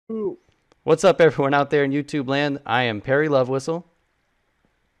Ooh. What's up, everyone out there in YouTube land? I am Perry Lovewhistle.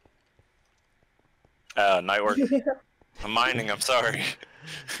 Nightwork. I'm mining, I'm sorry.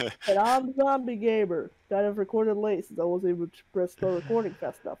 And I'm ZombieGamer. Kind of recorded late since I wasn't able to press the recording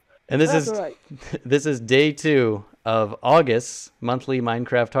fast enough. And this That's is alright. this is day 2 of August's monthly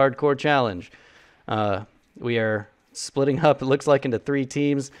Minecraft Hardcore Challenge. We are splitting up, it looks like, into 3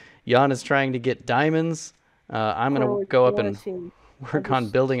 teams. Jan is trying to get diamonds. I'm going to go up and work on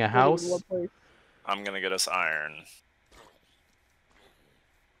building a house. I'm gonna get us iron.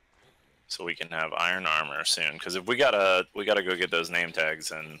 So we can have iron armor soon. Because if we gotta go get those name tags,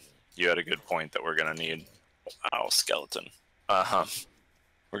 and you had a good point that we're gonna need skeleton.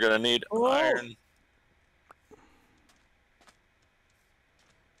 We're gonna need iron.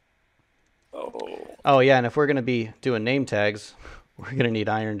 Oh yeah, and if we're gonna be doing name tags, we're gonna need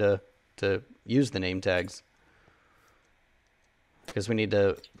iron to use the name tags. Because we need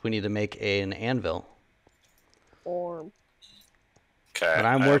to make an anvil. Okay, but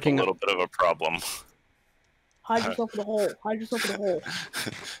I'm working a little bit of a problem. Hide yourself in the hole. Hide yourself in the hole.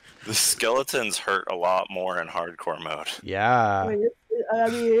 The skeletons hurt a lot more in hardcore mode. Yeah. I mean,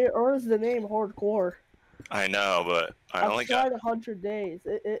 it earns the name hardcore. I know, but I've tried 100 days.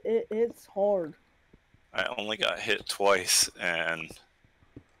 It's hard. I only got hit twice, and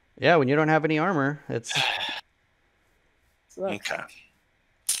yeah, when you don't have any armor, it's okay.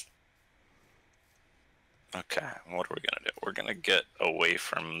 Okay, what are we gonna do? We're gonna get away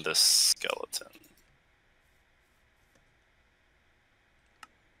from this skeleton.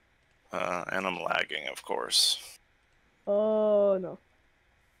 And I'm lagging, of course. Oh, no.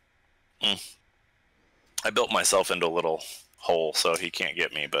 I built myself into a little hole so he can't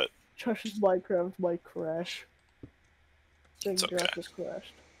get me, but... Josh's Minecraft might crash. It's okay. Just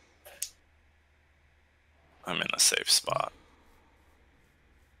crashed. I'm in a safe spot.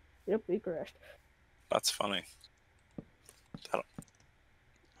 Yep, he crashed. That's funny.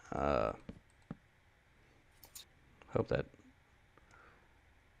 Hope that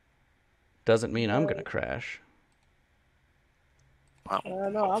doesn't mean I'm gonna crash.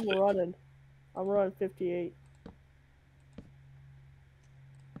 No, I'm running. I'm running 58.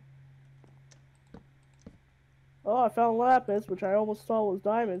 Oh, I found lapis, which I almost thought was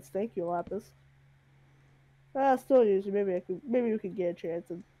diamonds. Thank you, lapis. Still using. Maybe we could get a chance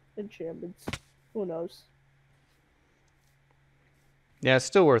of enchantments. Who knows? Yeah, it's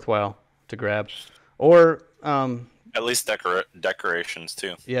still worthwhile to grab, or at least decorations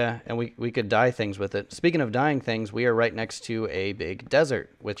too. Yeah, and we could dye things with it. Speaking of dyeing things, we are right next to a big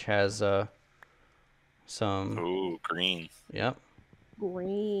desert, which has some. Ooh, green. Yep.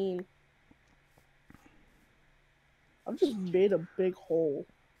 Green. I've just made a big hole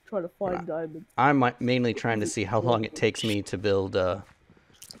trying to find diamonds. I'm mainly trying to see how long it takes me to build a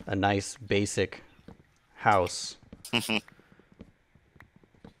nice basic house.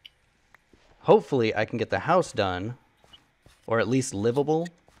 Hopefully, I can get the house done, or at least livable,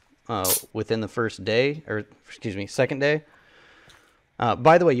 within the first day, or excuse me, second day.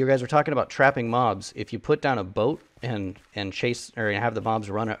 By the way, you guys were talking about trapping mobs. If you put down a boat and chase or have the mobs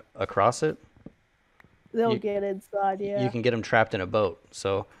run across it, they'll get inside. Yeah, you can get them trapped in a boat.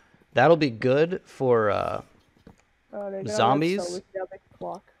 So that'll be good for zombies.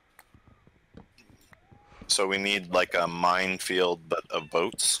 So we need like a minefield, but of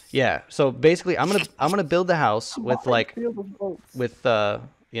boats. Yeah. So basically, I'm gonna build the house with like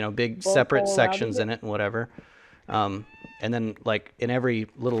big separate sections in it and whatever. And then like in every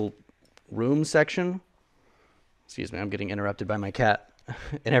little room section. Excuse me, I'm getting interrupted by my cat.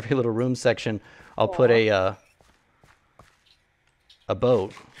 In every little room section, I'll put a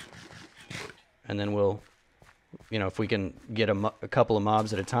boat, and then we'll, if we can get a couple of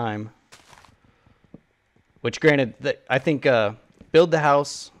mobs at a time. Which, granted, I think build the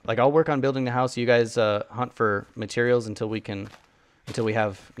house. Like, I'll work on building the house. You guys hunt for materials until we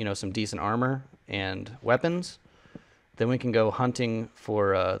have some decent armor and weapons. Then we can go hunting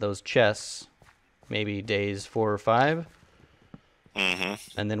for those chests, maybe days 4 or 5.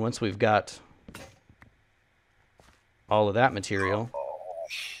 And then once we've got all of that material,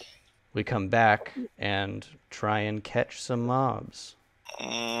 we come back and try and catch some mobs.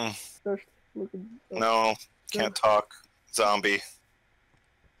 No, can't talk. Zombie.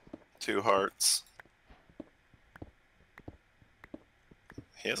 2 hearts.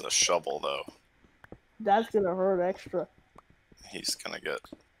 He has a shovel, though. That's gonna hurt extra. He's gonna get...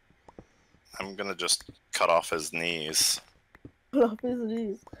 I'm gonna just cut off his knees. Cut off his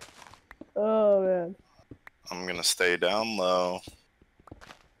knees. Oh, man. I'm gonna stay down low.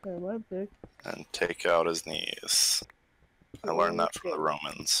 Yeah, my pick. And take out his knees. I learned that from the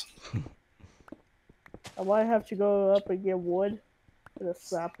Romans. I might have to go up and get wood and a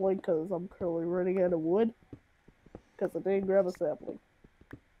sapling because I'm currently running out of wood. Because I didn't grab a sapling.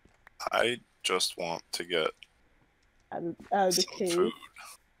 I just want to get Out of the some cave. food.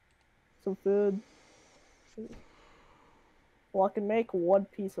 Some food. Well, I can make one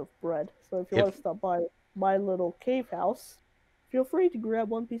piece of bread. So if you want to stop by my little cave house, feel free to grab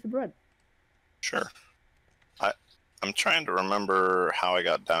one piece of bread. Sure. I'm trying to remember how I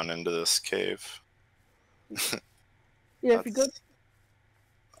got down into this cave. Yeah, if you go...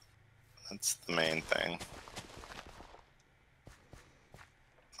 That's the main thing.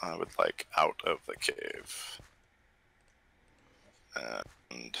 I would like out of the cave.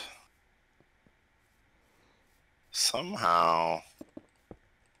 And somehow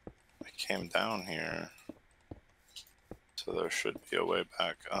I came down here, so there should be a way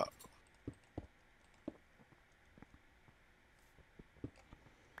back up.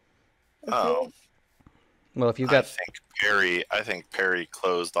 Oh. Well, if you got... I think Perry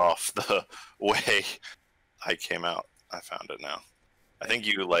closed off the way I came out. I found it now. I think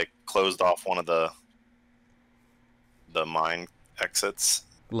you like closed off one of the mine exits.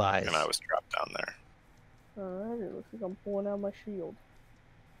 Lies. And I was trapped down there. Alright, it looks like I'm pulling out my shield.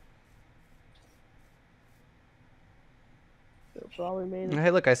 Probably made it. Hey,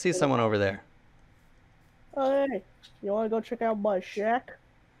 look, I see someone over there. Oh, hey, you want to go check out my shack?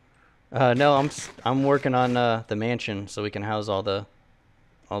 No, I'm working on the mansion so we can house all the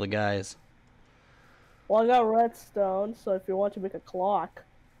guys. Well, I got redstone, so if you want to make a clock.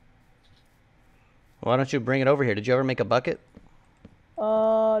 Why don't you bring it over here? Did you ever make a bucket?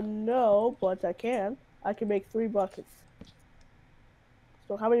 No, but I can. I can make 3 buckets.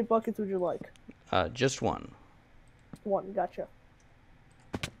 So how many buckets would you like? Just one. 1, gotcha.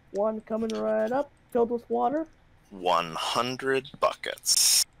 1 coming right up, filled with water. 100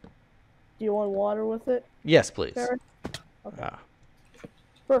 buckets. Do you want water with it? Yes, please. Okay.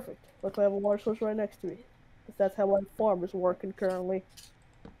 Perfect. Luckily I have a water source right next to me. Because that's how my farm is working currently.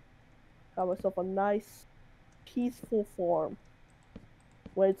 Got myself a nice, peaceful farm.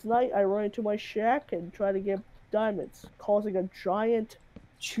 When it's night, I run into my shack and try to get diamonds, causing a giant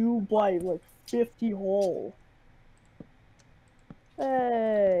 2 by like 50 hole.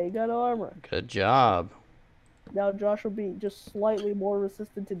 Hey, got armor. Good job. Now Josh will be just slightly more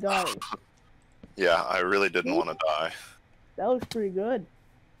resistant to dying. Yeah, I really didn't want to die. That looks pretty good.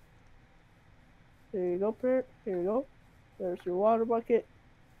 Here you go, Parrot. Here you go. There's your water bucket.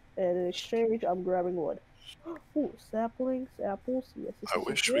 And in exchange, I'm grabbing wood. Ooh, saplings, apples. Yes, I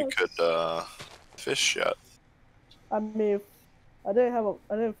wish we could fish yet. I mean, I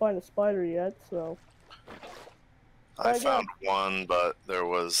didn't find a spider yet, so. I found one, but there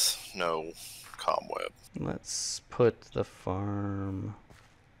was no cobweb. Let's put the farm...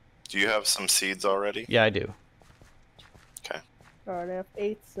 Do you have some seeds already? Yeah, I do. Okay. Alright, I have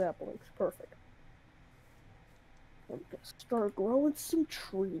 8 saplings. Perfect. I'm gonna start growing some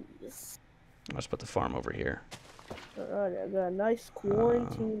trees. Let's put the farm over here. Alright, I got a nice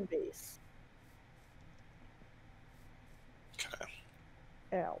quarantine base. Okay.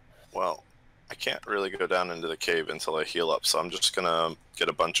 Ow. Well, I can't really go down into the cave until I heal up, so I'm just gonna get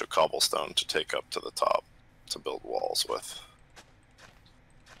a bunch of cobblestone to take up to the top to build walls with.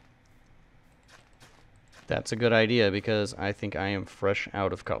 That's a good idea because I think I am fresh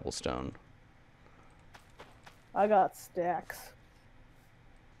out of cobblestone. I got stacks.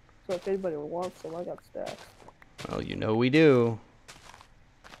 So if anybody wants them, I got stacks. Well, you know we do.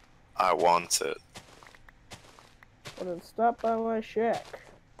 I want it. Well, then stop by my shack.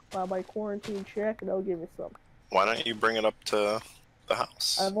 By my quarantine shack, and I'll give you some. Why don't you bring it up to the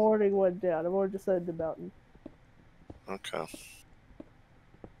house? I've already went down. I've already descended the mountain. Okay.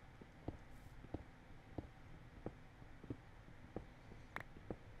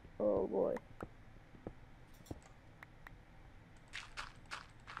 Oh boy.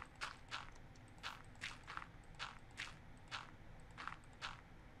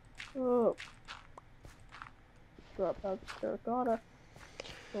 Oh. Drop out the terracotta.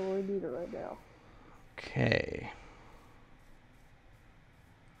 Don't really need it right now. Okay.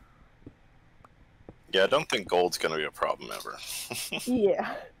 Yeah, I don't think gold's gonna be a problem ever.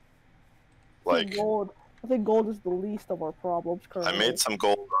 Yeah. Like, I think gold is the least of our problems currently. I made some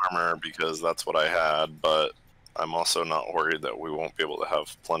gold armor because that's what I had, but I'm also not worried that we won't be able to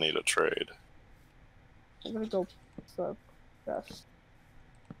have plenty to trade. I'm gonna go best.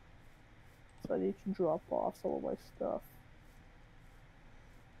 So I need to drop off some of my stuff.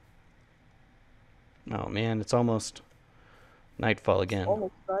 Oh man, it's almost nightfall again.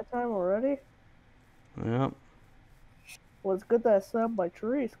 Almost nighttime already? Yep. Well, it's good that I snapped my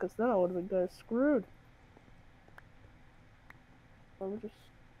trees, because then I would have been kind of screwed. Let me just...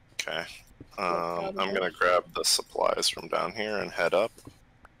 Okay. I'm gonna grab the supplies from down here and head up.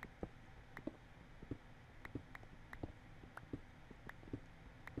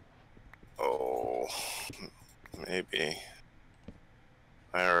 Oh, maybe.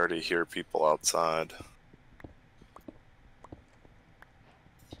 I already hear people outside.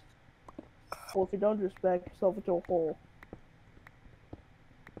 Well, if you don't, just back yourself into a hole.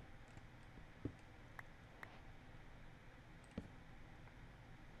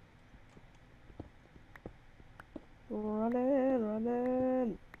 Running,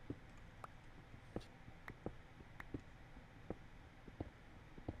 running.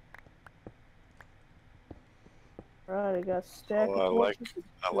 Alright, I got a stack of torches.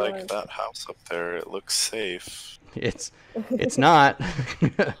 I like that house up there. It looks safe. It's not.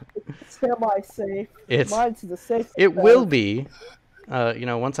 Semi-safe. It's Mine's the safest. It will be. You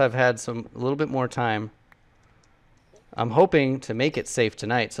know, once I've had a little bit more time. I'm hoping to make it safe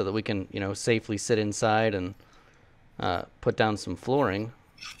tonight so that we can, you know, safely sit inside and put down some flooring.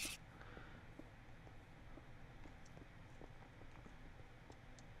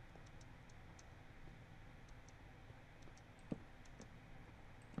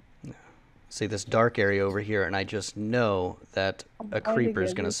 See this dark area over here, and I just know that a creeper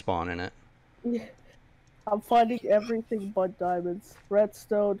is going to spawn in it. Yeah. I'm finding everything but diamonds.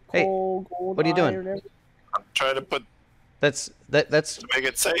 Redstone, coal, gold, what are you doing? iron, I'm trying to put... That's to make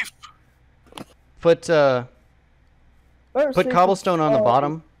it safe. Put cobblestone on the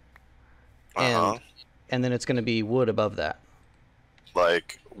bottom, and then it's going to be wood above that.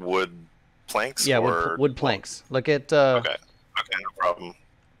 Like wood planks? Yeah, or... wood planks. Look at... Okay, no problem.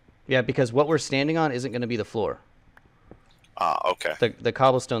 Yeah, because what we're standing on isn't going to be the floor. Okay. The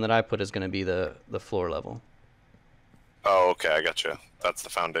cobblestone that I put is going to be the floor level. Oh, okay, I gotcha. That's the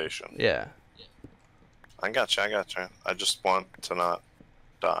foundation. Yeah. I gotcha. I just want to not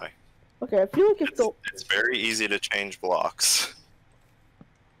die. Okay, I feel like it's very easy to change blocks.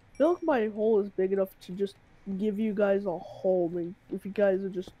 I feel like my hole is big enough to just give you guys a home, and if you guys are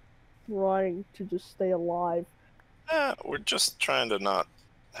just trying to just stay alive. We're just trying to not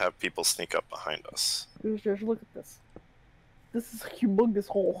have people sneak up behind us. Just look at this. This is a humongous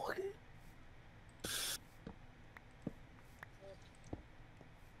hole.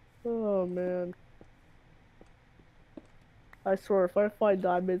 Oh man. I swear, if I find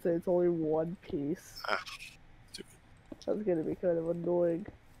diamonds and it's only one piece, that's gonna be kind of annoying.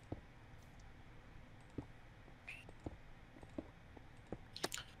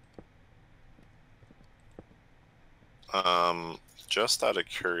 Just out of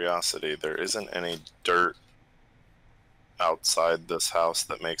curiosity, there isn't any dirt outside this house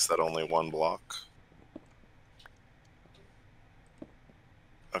that makes that only one block?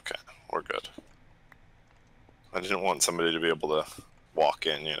 Okay, we're good. I didn't want somebody to be able to walk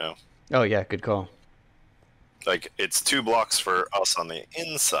in, you know? Oh yeah, good call. Like, it's 2 blocks for us on the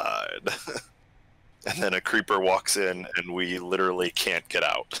inside. And then a creeper walks in and we literally can't get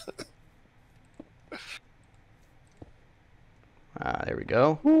out. There we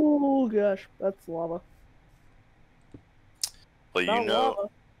go. Oh gosh, that's lava. Well, you know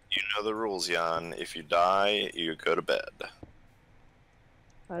the rules, Jan. If you die, you go to bed.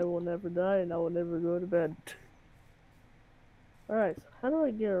 I will never die, and I will never go to bed. Alright, so how do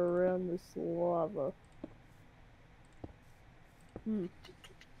I get around this lava? I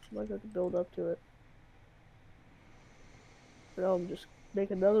might have to build up to it. No, I'm just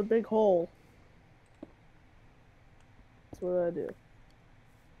make another big hole. That's what I do.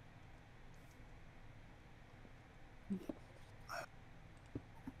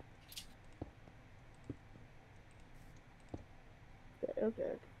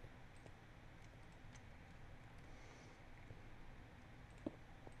 Okay.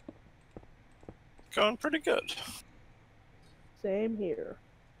 Going pretty good. Same here.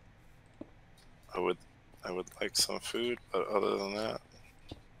 I would like some food, but other than that.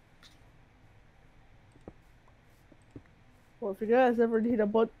 Well, if you guys ever need a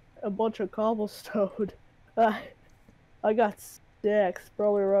bunch of cobblestone, I got stacks,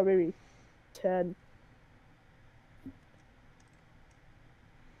 probably around maybe 10.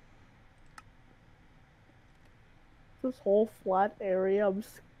 This whole flat area, I'm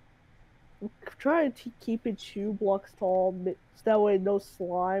trying to keep it 2 blocks tall, so that way no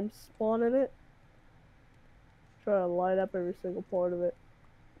slimes spawn in it. Try to light up every single part of it.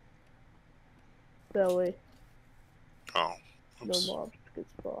 That way, no mobs can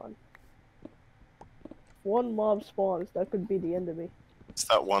spawn. One mob spawns, that could be the end of me. Is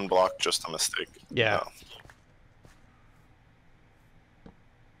that 1 block just a mistake? Yeah. No.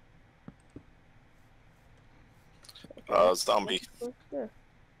 Zombie. Yeah.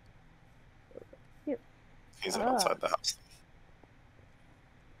 Here. He's outside the house.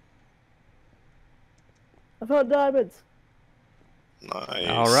 I found diamonds. Nice.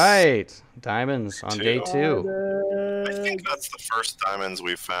 All right, diamonds on day 2. I think that's the first diamonds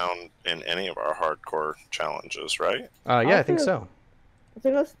we've found in any of our hardcore challenges, right? Yeah, I think so. I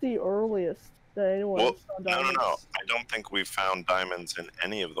think that's the earliest that anyone Well, found diamonds. no. I don't think we've found diamonds in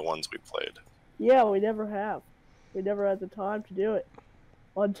any of the ones we played. Yeah, we never have. We never had the time to do it.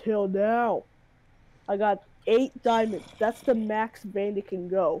 Until now. I got 8 diamonds. That's the max vein it can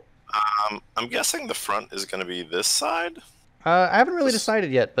go. I'm guessing the front is going to be this side. I haven't really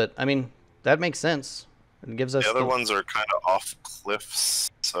decided yet, but I mean that makes sense. It gives us the other ones are kind of off cliffs,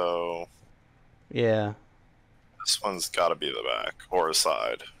 so yeah. This one's got to be the back or a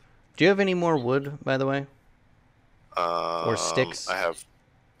side. Do you have any more wood, by the way? Or sticks? I have.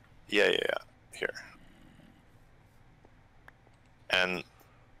 Yeah. Here. And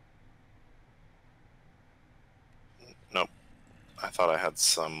nope. I thought I had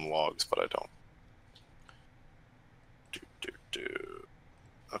some logs, but I don't.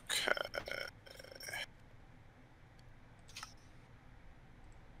 Okay.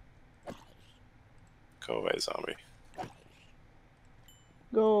 Go away, zombie.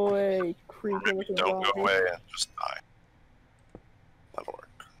 Go away, creepy looking zombie. Don't go away and just die. That'll work.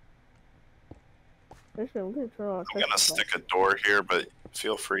 Actually, I'm gonna stick a door here, but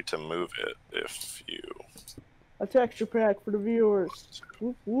feel free to move it if you. A texture pack for the viewers.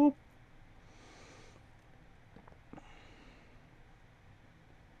 Whoop whoop.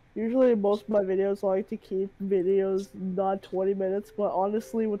 Usually, most of my videos I like to keep videos not 20 minutes, but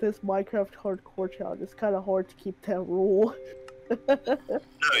honestly, with this Minecraft hardcore challenge, it's kind of hard to keep that rule. No,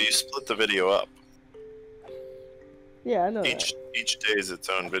 you split the video up. Yeah, I know. Each day is its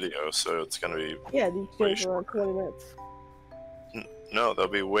own video, so it's gonna be. Yeah, these days are around 20 minutes. No, they'll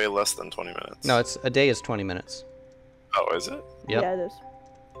be way less than 20 minutes. No, a day is 20 minutes. Oh, is it? Yep. Yeah, it is.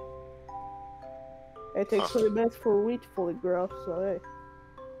 It takes 20 minutes for a wheat to fully grow, so hey.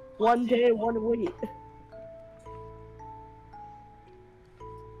 1 day, 1 wheat.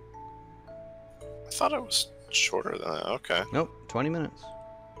 I thought it was shorter than that. Okay. Nope, 20 minutes.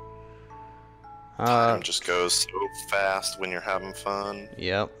 Time just goes so fast when you're having fun.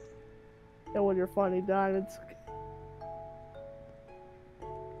 Yep. And when you're finding diamonds.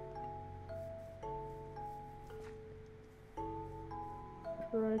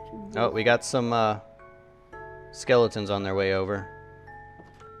 Oh, we got some skeletons on their way over.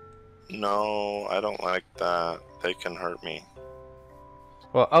 No, I don't like that. They can hurt me.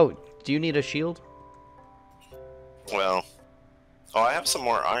 Well, oh, do you need a shield? Well, I have some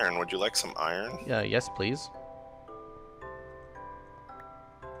more iron. Would you like some iron? Yes, please.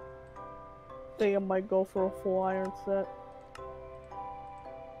 I think I might go for a full iron set.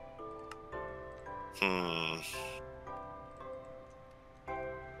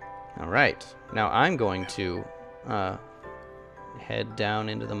 All right. Now I'm going to head down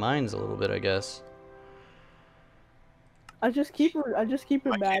into the mines a little bit, I guess. I just keep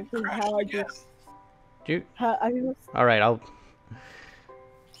imagining how I just. All right,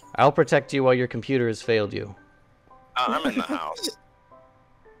 I'll protect you while your computer has failed you. I'm in the house.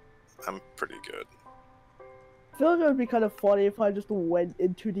 I'm pretty good. I feel like it would be kind of funny if I just went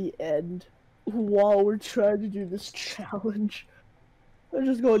into the end while we're trying to do this challenge. I'm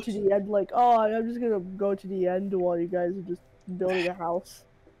just going to the end like, oh, I'm just gonna go to the end while you guys are just building a house.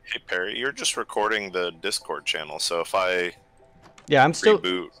 Hey Perry, you're just recording the Discord channel, so if I I'm still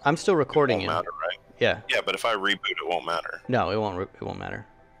recording it won't matter, right? Yeah. Yeah, but if I reboot, it won't matter. No, it won't matter.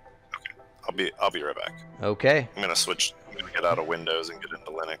 Okay, I'll be right back. Okay. I'm gonna get out of Windows and get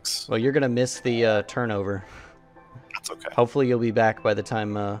into Linux. Well, you're gonna miss the turnover. That's okay. Hopefully, you'll be back by the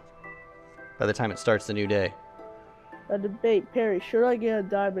time it starts the new day. A debate, Perry. Should I get a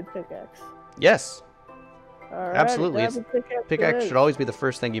diamond pickaxe? Yes. Alright, absolutely. Pickaxe should always be the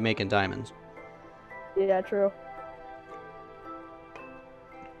first thing you make in diamonds. Yeah, true.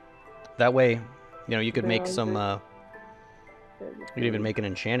 That way, you could make some. You could even make an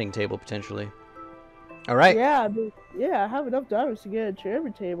enchanting table potentially. All right. Yeah, I have enough diamonds to get an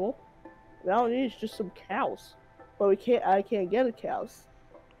enchantment table. All I need is just some cows, but I can't get a cows.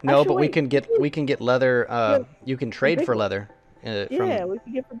 No, but we can get leather. You can trade for leather. Yeah, we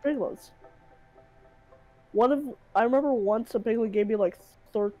can get for piglins. I remember once a piglin gave me like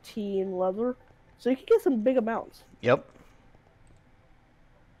 13 leather, so you can get some big amounts. Yep.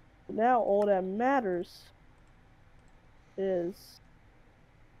 Now all that matters is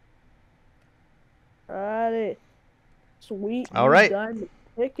sweet all right diamond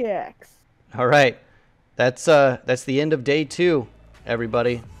pickaxe. All right, that's the end of day 2,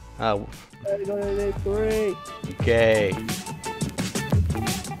 everybody. Gotta go to day 3. Okay.